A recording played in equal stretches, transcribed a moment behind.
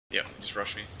Yeah, just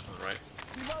rush me on the right.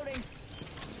 Reloading.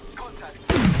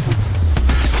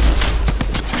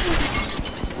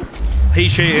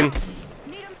 He's cheating.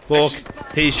 Look,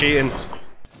 he's cheating.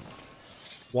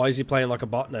 Why is he playing like a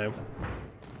bot now?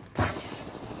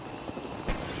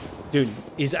 Dude,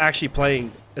 he's actually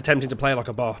playing, attempting to play like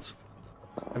a bot.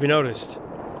 Have you noticed?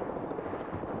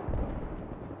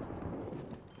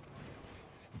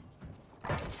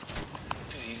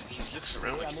 Dude, he looks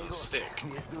around like he's on a stick.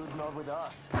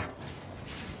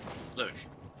 Look.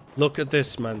 Look at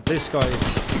this, man. This guy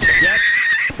is... Yep.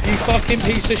 You fucking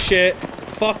piece of shit.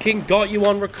 Fucking got you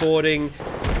on recording.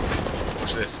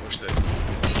 Watch this, watch this.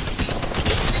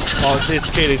 Oh, this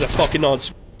kid is a fucking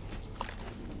nonce.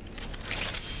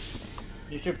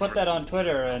 You should put that on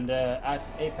Twitter and at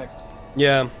Apex.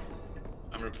 Yeah.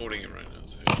 I'm reporting him right now,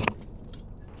 too.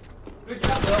 Good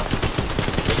job, Bill.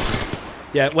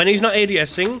 Yeah, when he's not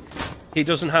ADSing, he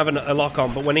doesn't have a lock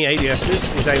on, but when he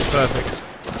ADSs, his aim's perfect.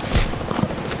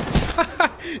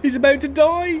 He's about to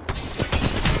die!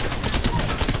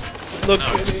 Look,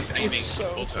 no, he's aiming. So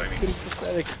Auto-aiming.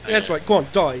 pathetic. Yeah, that's right, go on,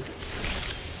 die.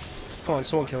 Come on,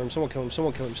 someone kill him, someone kill him,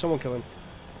 someone kill him, someone kill him.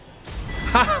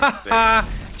 Ha ha ha!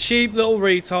 Cheap little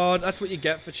retard, that's what you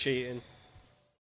get for cheating.